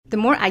The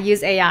more I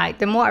use AI,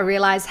 the more I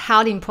realize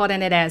how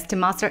important it is to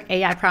master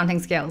AI prompting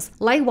skills.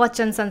 Like what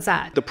Jensen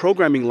said. The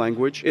programming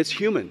language is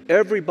human.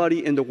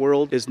 Everybody in the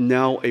world is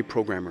now a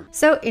programmer.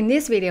 So in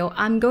this video,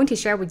 I'm going to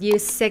share with you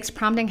 6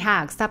 prompting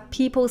hacks that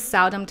people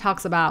seldom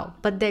talk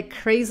about, but they're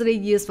crazily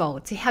useful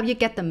to help you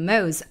get the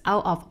most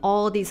out of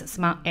all these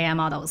smart AI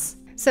models.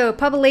 So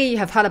probably you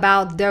have heard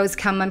about those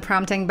common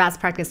prompting best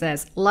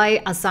practices,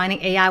 like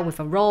assigning AI with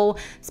a role,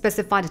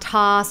 specify the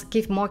task,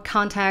 give more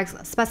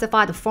context,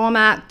 specify the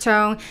format,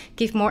 tone,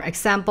 give more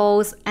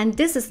examples, and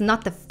this is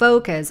not the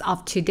focus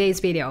of today's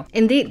video.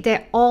 Indeed,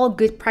 they're all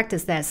good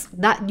practices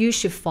that you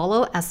should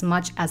follow as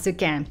much as you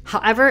can.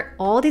 However,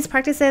 all these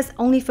practices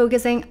only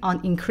focusing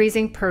on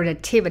increasing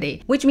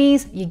productivity, which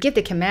means you give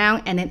the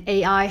command and then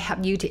AI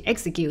help you to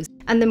execute.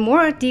 And the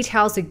more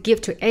details you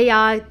give to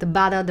AI, the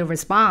better the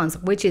response,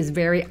 which is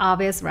very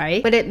obvious,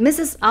 right? But it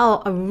misses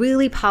out a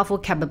really powerful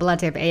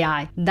capability of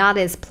AI, that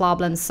is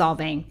problem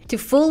solving. To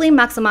fully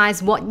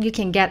maximize what you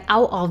can get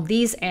out of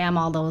these AI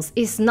models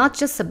is not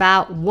just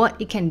about what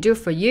it can do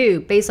for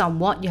you based on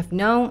what you have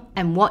known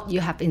and what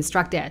you have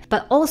instructed,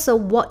 but also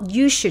what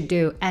you should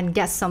do and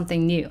get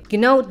something new. You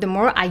know, the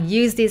more I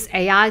use this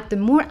AI, the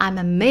more I'm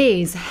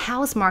amazed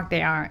how smart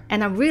they are.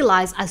 And I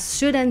realize I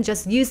shouldn't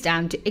just use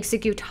them to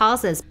execute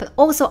tasks, but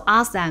also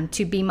ask them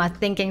to be my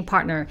thinking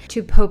partner,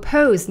 to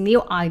propose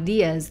new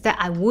ideas that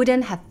I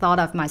wouldn't have thought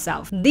of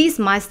myself. This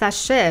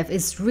mindset shift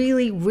is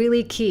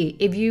really key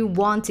if you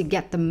want to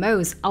get the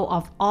most out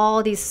of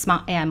all these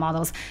smart AI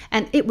models,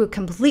 and it will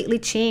completely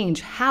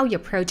change how you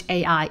approach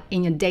AI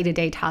in your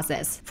day-to-day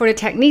tasks. For the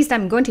techniques that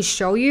I'm going to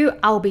show you,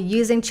 I'll be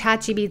using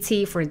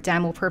ChatGPT for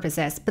demo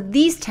purposes, but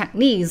these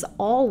techniques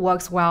all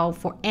works well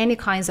for any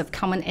kinds of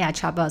common AI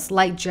chatbots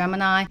like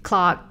Gemini,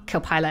 Claude,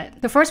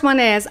 Copilot. The first one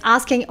is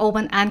asking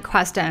open-end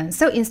questions.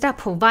 So instead of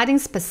providing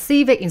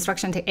specific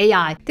instruction to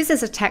AI, this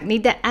is a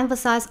technique that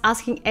emphasizes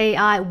asking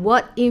AI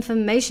what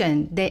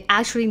information they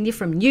actually need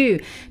from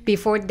you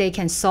before they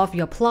can solve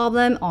your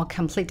problem or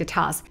complete the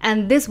task.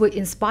 And this will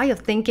inspire your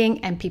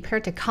thinking and prepare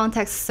the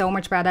context so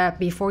much better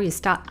before you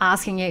start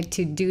asking it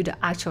to do the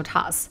actual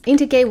task.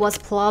 Integrate what's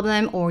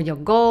problem or your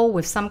goal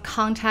with some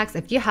context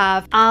if you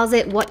have. Ask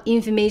it what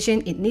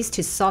information it needs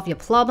to solve your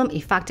problem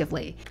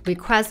effectively.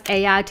 Request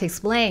AI to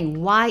explain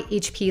why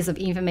each piece of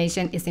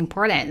information is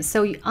important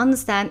so you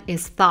understand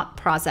its thought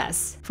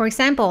process. For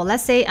example,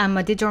 let's say I'm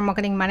a digital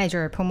marketing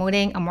manager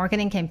promoting a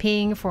marketing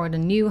campaign for the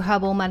new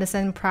herbal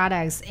medicine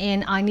products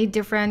and I need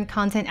different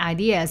content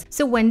ideas.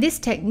 So when this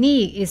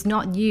technique is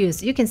not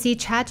used, you can see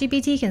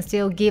ChatGPT can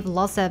still give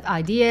lots of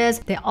ideas.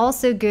 They're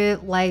also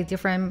good like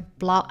different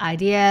blog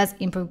ideas,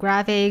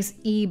 infographics,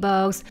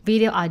 ebooks,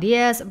 video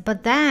ideas.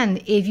 But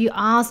then if you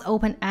ask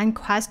open-end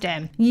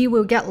question, you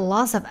will get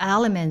lots of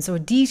elements or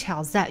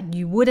details that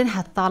you wouldn't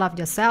have thought of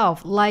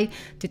yourself, like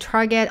the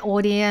target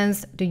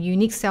audience, the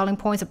unique selling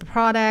points of the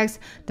products,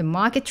 the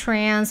market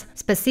trends,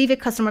 specific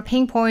customer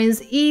pain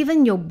points,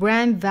 even your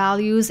brand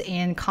values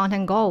and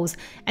content goals.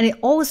 And it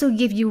also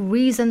gives you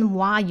reason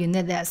why you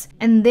need this.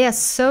 And they're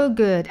so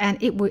good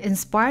and it will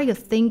inspire your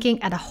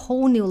thinking at a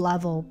whole new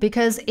level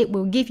because it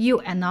will give you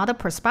another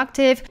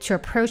perspective to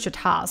approach the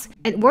task.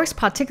 It works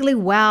particularly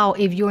well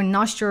if you're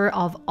not sure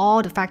of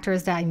all the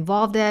factors that are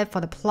involved for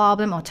the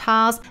problem or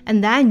task,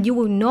 and then you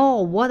will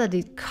know what are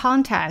the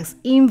context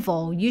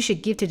info you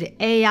should give to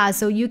the AI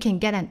so you can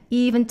get an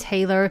even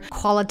tailored,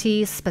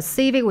 quality,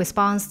 specific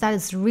response that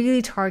is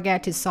really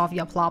targeted to solve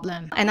your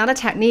problem. Another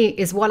technique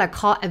is what I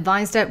call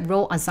advanced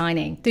role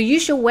assigning. The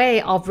usual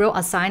way of role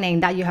assigning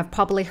that you have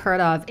probably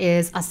heard of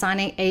is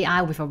assigning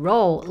AI with a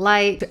role,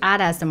 like to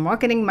act as the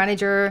marketing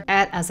manager,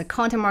 act as a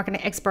content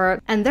marketing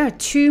expert, and there are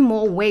 2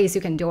 more ways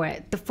you can do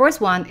it. The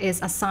first one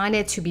is assign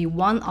it to be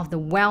one of the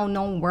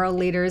well-known world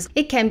leaders.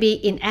 It can be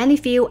in any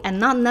field and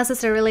not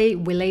necessarily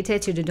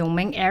related to the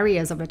domain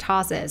areas of the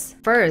tasks.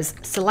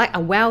 First, select a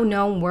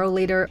well-known world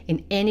leader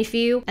in any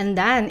field and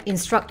then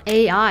instruct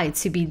AI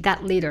to be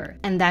that leader,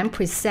 and then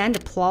present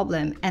the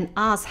problem and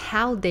ask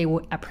how they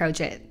would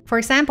approach it. For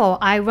example,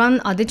 I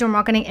run a digital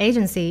marketing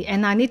agency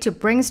and I need to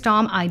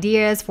brainstorm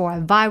ideas for a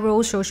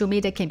viral social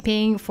media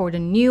campaign for the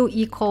new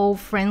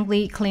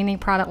eco-friendly cleaning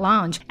product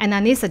launch, and I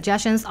need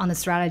suggestions on the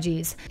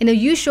strategies. In the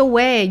usual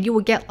way, you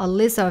will get a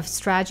list of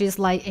strategies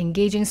like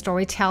engaging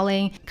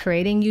storytelling,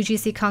 creating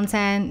UGC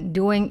content,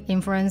 doing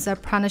influencer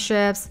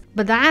partnerships.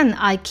 But then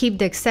I keep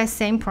the exact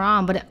same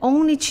prompt, but the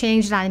only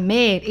change that I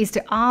made is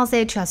to ask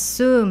it to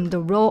assume the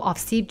role of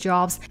Steve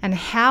Jobs and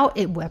how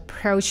it will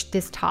approach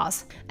this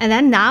task. And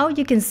then now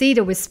you can see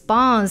the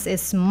response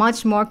is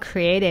much more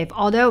creative,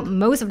 although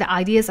most of the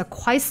ideas are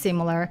quite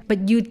similar,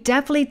 but you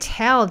definitely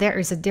tell there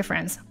is a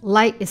difference.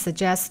 Like it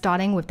suggests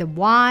starting with the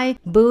why,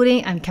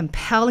 building a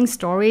compelling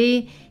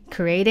story,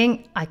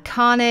 creating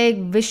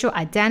iconic visual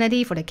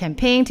identity for the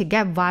campaign to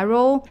get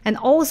viral, and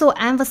also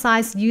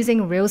emphasize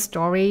using real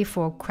story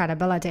for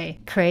credibility,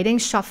 creating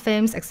short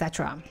films,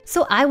 etc.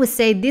 So I would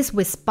say this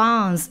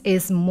response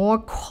is more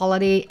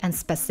quality and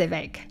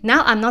specific.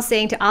 Now, I'm not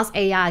saying to ask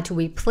AI to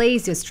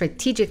replace your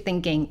strategic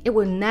thinking. It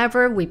will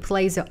never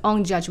replace your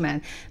own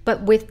judgment.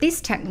 But with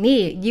this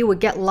technique, you will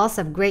get lots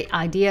of great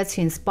ideas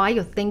to inspire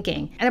your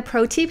thinking. And a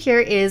pro tip here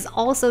is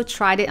also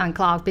try it on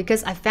Claude,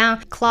 because I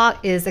found Claude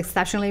is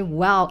exceptionally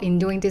well in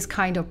doing this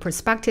kind of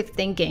perspective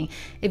thinking.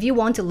 If you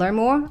want to learn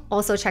more,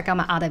 also check out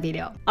my other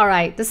video.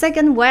 Alright, the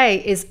second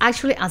way is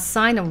actually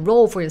assign a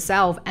role for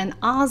yourself and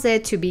ask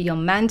it to be your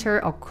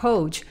mentor or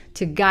coach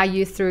to guide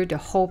you through the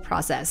whole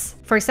process.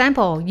 For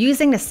example,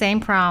 using the same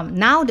prompt,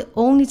 now the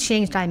only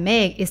change that I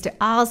make is to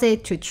ask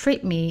it to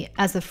treat me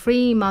as a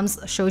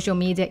 3-month social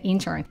media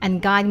intern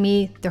and guide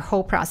me the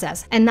whole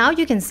process. And now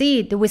you can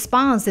see the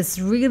response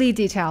is really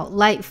detailed,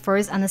 like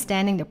first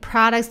understanding the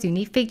product's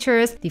unique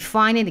features,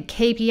 defining the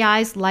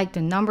KPIs like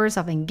the numbers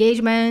of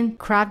engagement,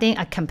 crafting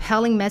a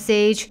compelling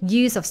message,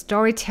 use of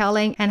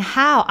storytelling, and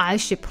how I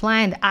should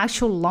plan the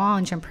actual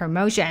launch and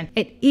promotion.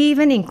 It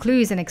even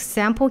includes an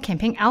example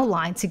campaign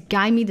outline to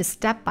guide me the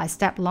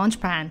step-by-step launch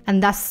plan,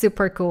 and that's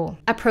super cool.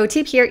 A pro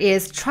tip here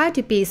is try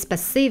to be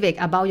specific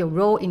about your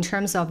role in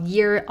terms of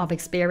year of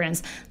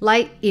experience.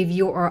 Like if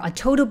you are a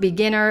total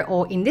beginner,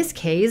 or in this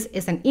case,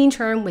 is an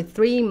intern with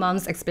 3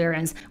 months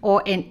experience,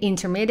 or an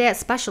intermediate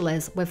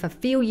specialist with a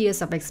few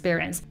years of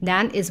experience,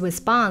 then its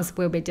response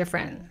will be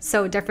different.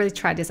 So definitely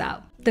try this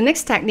out. The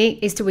next technique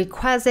is to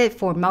request it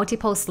for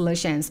multiple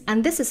solutions,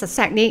 and this is a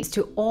technique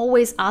to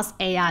always ask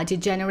AI to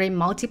generate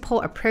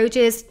multiple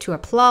approaches to a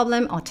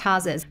problem or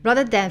task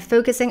rather than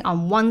focusing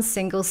on one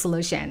single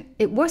solution.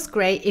 It works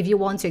great if you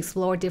want to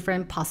explore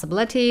different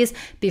possibilities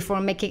before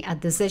making a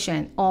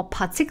decision, or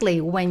particularly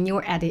when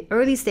you're at the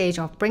early stage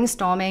of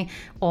brainstorming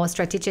or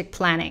strategic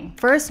planning.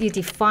 First, you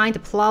define the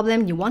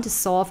problem you want to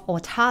solve or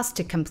task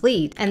to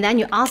complete, and then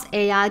you ask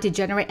AI to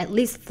generate at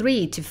least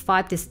 3 to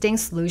 5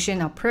 distinct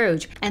solution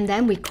approach, and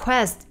then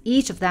request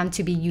each of them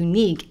to be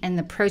unique and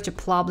approach the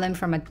problem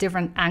from a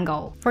different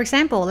angle. For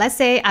example, let's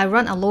say I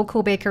run a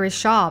local bakery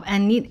shop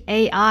and need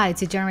AI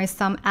to generate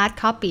some ad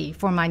copy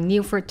for my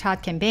new fruit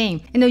tart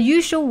campaign. In the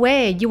usual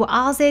way, you will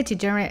ask it to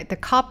generate the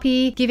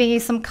copy, giving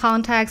it some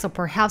context or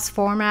perhaps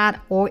format,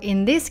 or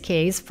in this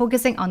case,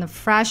 focusing on the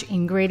fresh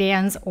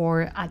ingredients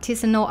or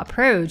artisanal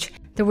approach.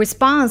 The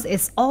response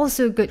is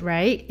also good,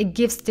 right? It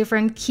gives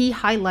different key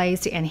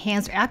highlights to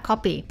enhance your ad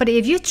copy. But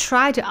if you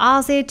try to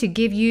ask it to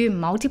give you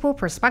multiple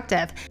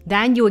perspectives,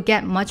 then you will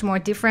get much more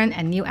different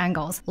and new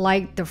angles,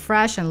 like the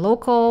fresh and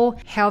local,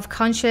 health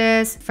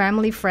conscious,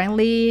 family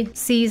friendly,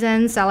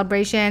 season,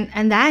 celebration,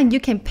 and then you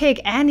can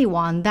pick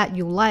anyone that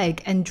you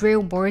like and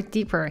drill more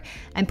deeper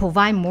and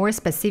provide more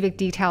specific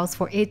details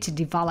for it to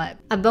develop.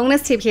 A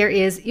bonus tip here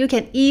is you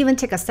can even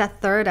take a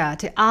step further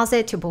to ask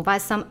it to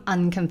provide some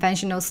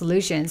unconventional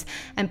solutions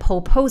and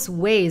propose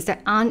ways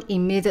that aren't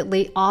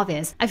immediately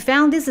obvious. I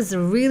found this is a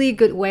really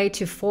good way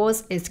to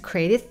force its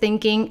creative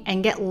thinking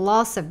and get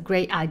lots of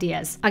great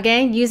ideas.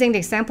 Again, using the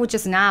example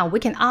just now, we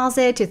can ask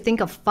it to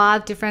think of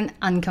 5 different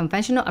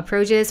unconventional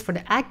approaches for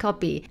the ad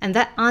copy and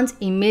that aren't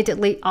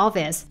immediately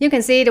obvious. You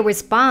can see the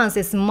response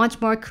is much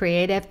more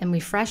creative and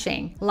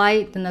refreshing,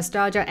 like the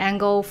nostalgia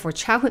angle for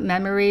childhood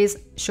memories,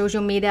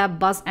 social media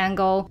buzz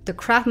angle, the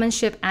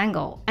craftsmanship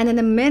angle. And in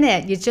a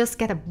minute, you just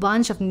get a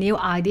bunch of new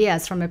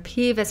ideas from a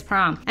previous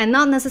prompt. And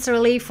not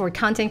necessarily for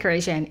content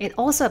creation, it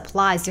also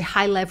applies to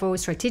high-level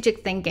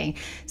strategic thinking,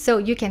 so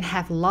you can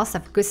have lots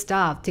of good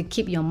stuff to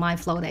keep your mind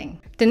floating.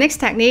 The next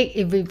technique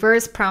is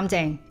reverse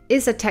prompting.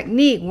 It's a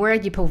technique where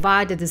you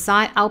provide the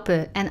desired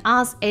output and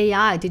ask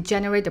AI to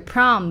generate the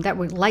prompt that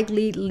would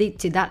likely lead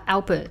to that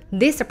output.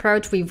 This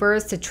approach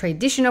reverses the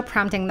traditional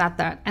prompting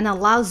method and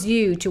allows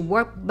you to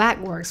work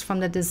backwards from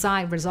the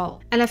desired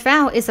result. And I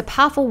found it's a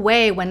powerful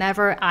way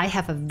whenever I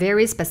have a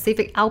very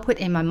specific output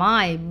in my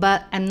mind,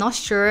 but I'm not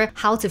sure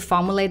how to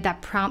formulate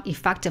that prompt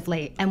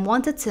effectively and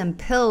wanted to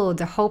impel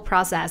the whole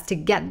process to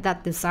get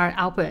that desired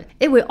output.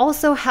 It will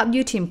also help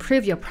you to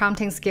improve your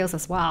prompting skills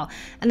as well.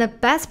 And the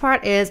best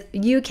part is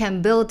you can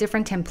build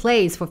different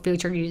templates for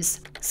future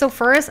use. So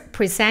first,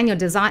 present your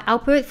design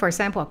output, for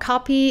example, a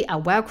copy, a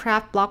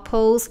well-crafted blog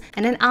post,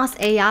 and then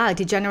ask AI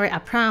to generate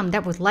a prompt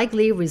that would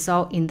likely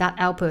result in that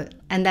output,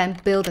 and then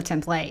build a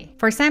template.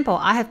 For example,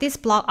 I have these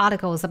blog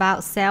articles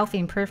about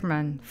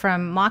self-improvement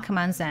from Mark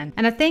Manson,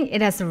 and I think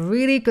it has a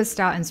really good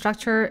style and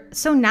structure,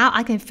 so now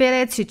I can feed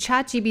it to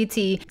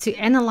ChatGPT to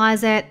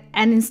analyze it,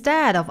 and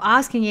instead of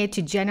asking it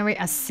to generate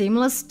a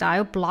similar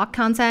style blog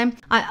content,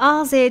 I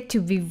ask it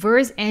to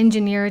reverse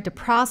engineer the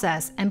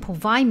process and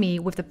provide me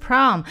with the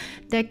prompt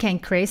that can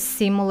create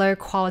similar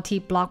quality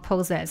blog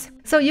posts.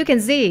 So you can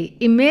see,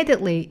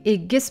 immediately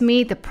it gives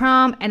me the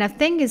prompt, and I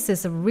think this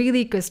is a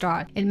really good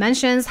start. It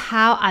mentions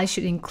how I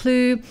should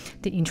include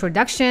the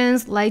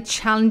introductions, like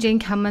challenging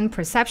common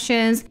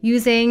perceptions,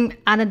 using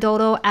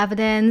anecdotal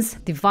evidence,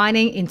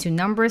 dividing into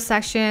number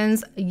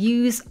sections,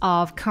 use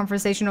of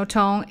conversational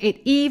tone.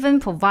 It even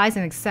provides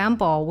an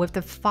example with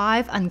the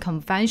 5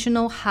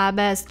 unconventional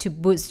habits to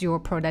boost your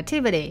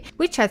productivity,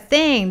 which I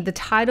think the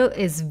title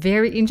is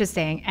very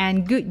interesting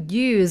and good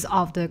use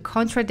of the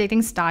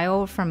contradicting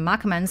style from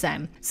Mark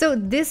Manson. So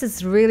this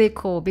is really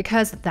cool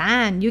because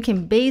then you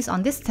can, based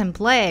on this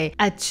template,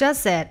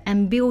 adjust it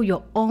and build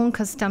your own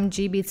custom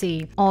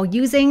GPT, or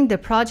using the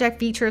project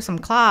features from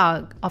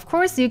Claude. Of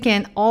course, you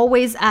can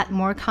always add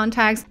more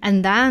context,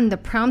 and then the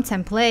prompt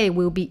template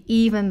will be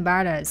even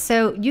better.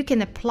 So you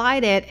can apply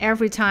it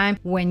every time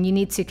when you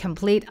need to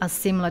complete a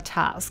similar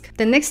task.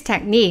 The next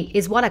technique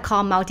is what I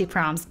call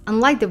multi-prompts.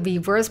 Unlike the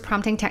reverse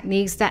prompting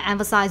techniques that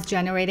emphasize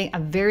generating a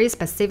very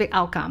specific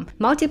outcome,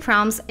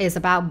 multi-prompts is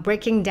about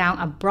breaking down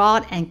a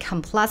broad and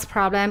complex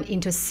problem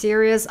into a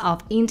series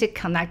of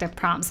interconnected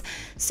prompts.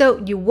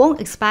 So you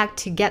won't expect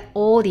to get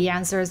all the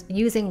answers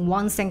using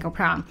one single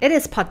prompt. It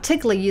is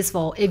particularly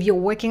useful if you're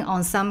working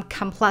on some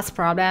complex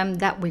problem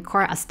that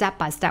require a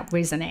step-by-step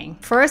reasoning.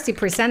 First, you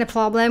present a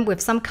problem with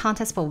some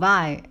context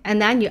provided,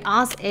 and then you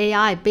ask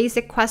AI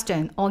basic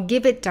question or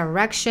give it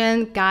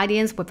direction,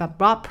 guidance with a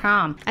broad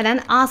prompt, and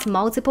then ask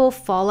multiple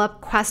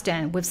follow-up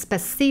questions with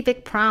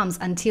specific prompts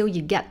until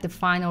you get the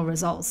final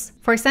results.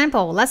 For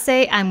example, let's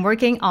say I'm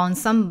working on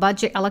some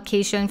budget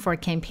allocation for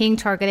campaign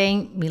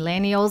targeting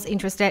millennials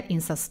interested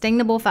in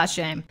sustainable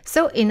fashion.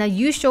 So in a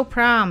usual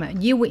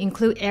prompt, you will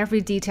include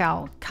every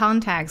detail,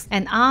 context,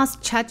 and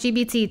ask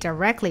ChatGPT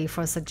directly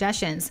for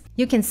suggestions.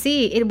 You can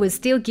see it will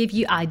still give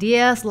you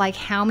ideas like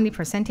how many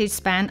percentage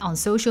spent on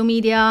social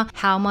media,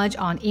 how much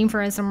on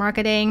influencer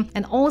marketing,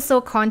 and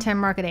also content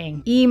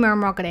marketing, email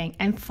marketing,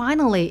 and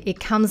finally, it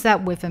comes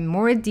up with a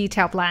more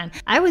detailed plan.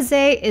 I would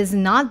say it's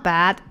not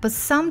bad, but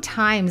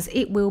sometimes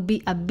it will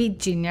be a bit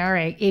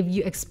generic if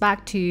you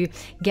expect to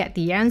get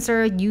the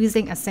answer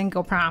using a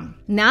single prompt.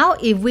 Now,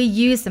 if we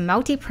use the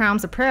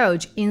multi-prompts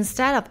approach,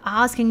 instead of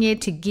asking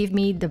it to give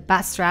me the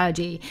best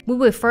strategy, we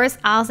will first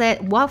ask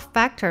it what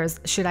factors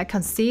should I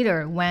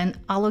consider when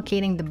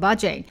allocating the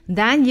budget.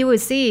 Then you will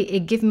see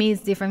it gives me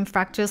different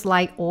factors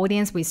like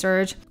audience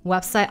research,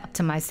 website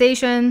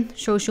optimization,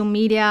 social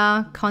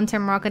media,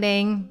 content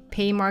marketing,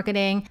 paid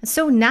marketing.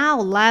 So now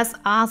let's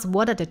ask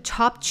what are the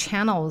top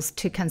channels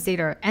to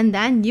consider, and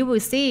then you will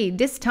see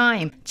this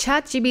time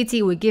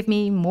ChatGPT will give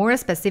me more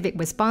specific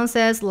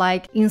responses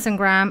like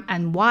Instagram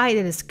and why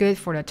it is good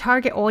for the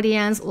target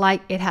audience,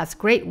 like it has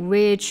great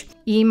reach,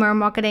 email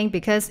marketing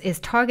because it's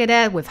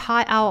targeted with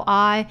high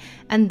ROI,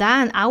 and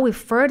then I will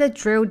further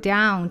drill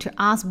down to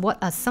ask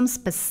what are some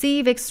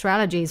specific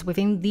strategies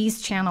within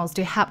these channels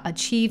to help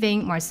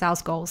achieving my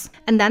sales goals.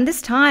 And then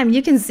this time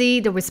you can see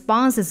the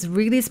response is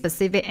really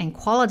specific and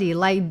quality,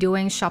 like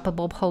doing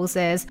shoppable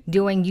posts,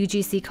 doing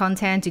UGC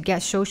content to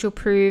get social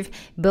proof,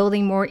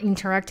 building more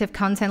interactive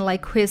content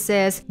like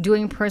quizzes,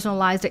 doing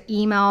personalized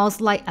emails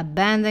like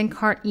abandoned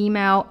cart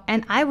email,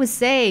 and I would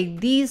say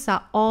these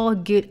are all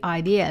good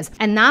ideas.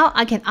 And now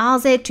I can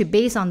ask it to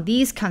base on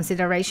these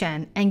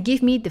considerations and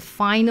give me the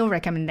final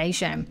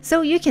recommendation.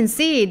 So you can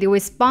see the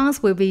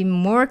response will be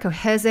more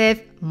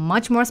cohesive,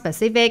 much more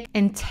specific,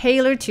 and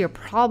tailored to your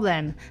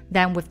problem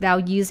than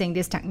without using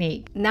this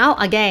technique. Now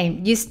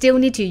again, you still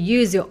need to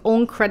use your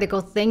own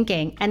critical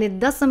thinking, and it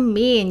doesn't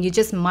mean you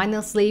just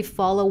mindlessly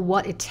follow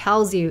what it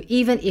tells you,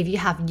 even if you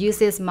have used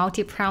this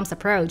multi-prompts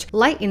approach.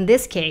 Like in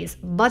this case,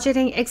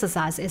 budgeting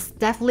exercise is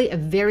definitely a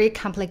very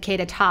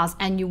complicated task,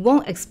 and you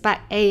won't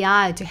expect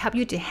AI to help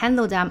you to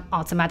handle them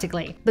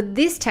automatically. But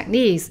this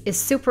technique is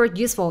super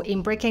useful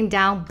in breaking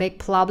down big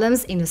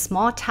problems into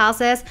small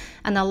tasks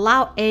and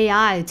allow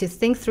AI to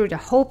think through the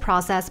whole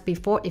process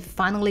before it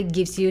finally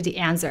gives you the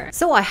answer.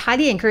 So I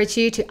highly encourage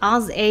you to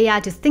ask AI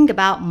to think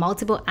about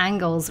multiple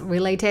angles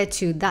related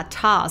to that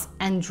task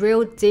and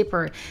drill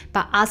deeper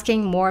by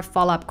asking more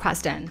follow-up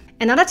questions.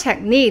 Another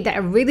technique that I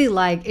really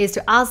like is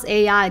to ask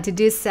AI to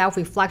do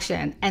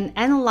self-reflection and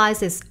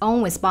analyze its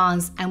own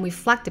response and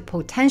reflect the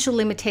potential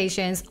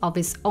limitations of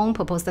its own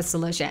proposed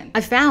solution.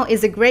 I found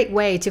it's a great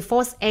way to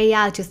force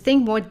AI to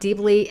think more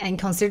deeply and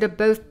consider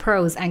both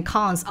pros and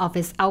cons of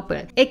its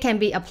output. It can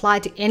be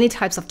applied to any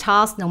types of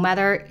tasks, no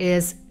matter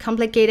it's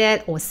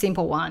complicated or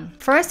simple one.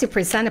 First, you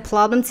present a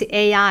problem to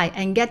AI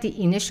and get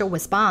the initial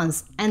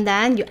response, and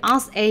then you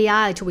ask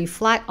AI to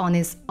reflect on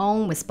its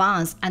own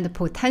response and the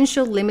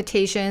potential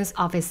limitations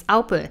of its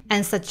output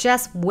and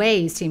suggest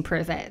ways to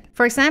improve it.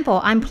 For example,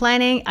 I'm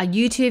planning a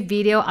YouTube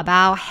video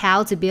about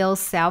how to build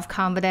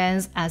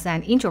self-confidence as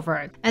an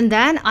introvert, and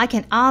then I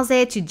can ask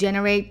it to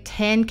generate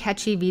 10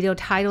 catchy video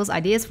titles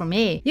ideas for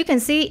me. You can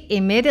see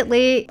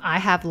immediately I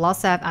have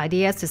lots of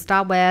ideas to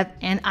start with,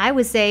 and I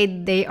would say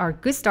they are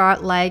good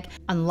start, like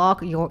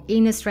unlock your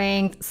inner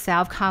strength,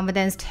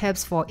 self-confidence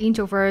tips for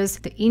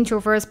introverts, the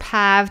introvert's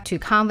path to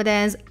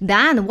confidence.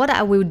 Then what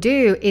I will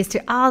do is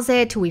to ask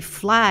it to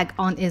reflect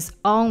on its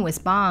own own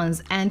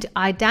response and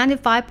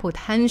identify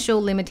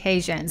potential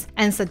limitations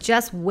and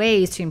suggest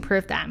ways to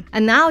improve them.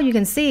 And now you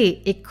can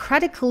see it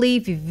critically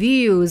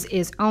reviews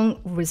its own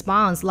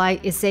response,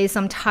 like it says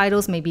some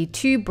titles may be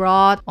too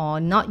broad or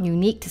not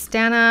unique to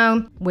stand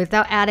out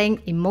without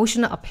adding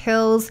emotional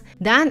appeals.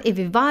 Then it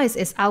revises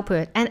its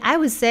output, and I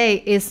would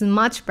say it's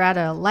much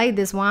better, like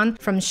this one,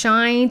 From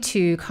Shine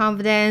to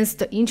Confidence,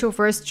 the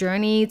introvert's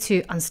journey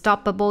to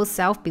unstoppable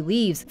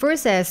self-beliefs,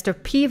 versus the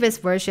previous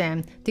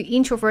version, the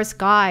introvert's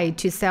guide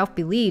to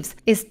self-beliefs.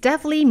 It's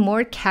definitely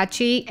more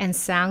catchy and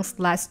sounds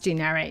less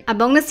generic. A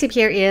bonus tip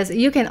here is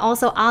you can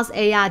also ask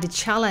AI to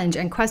challenge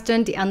and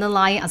question the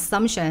underlying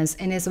assumptions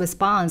in its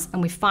response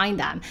and refine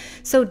them.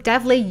 So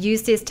definitely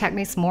use these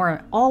techniques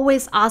more.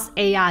 Always ask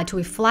AI to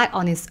reflect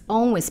on its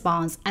own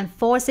response and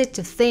force it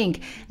to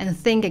think and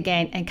think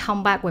again and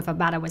come back with a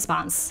better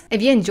response.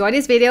 If you enjoyed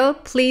this video,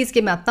 please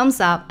give me a thumbs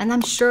up, and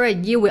I'm sure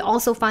you will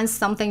also find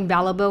something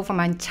valuable from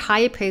my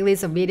entire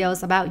playlist of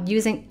videos about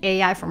using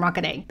AI for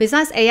marketing.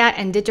 Besides AI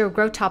and digital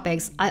growth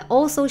topics, I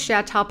also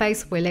share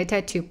topics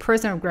related to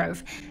personal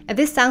growth. If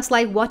this sounds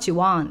like what you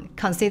want,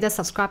 consider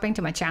subscribing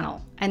to my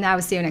channel, and I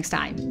will see you next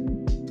time.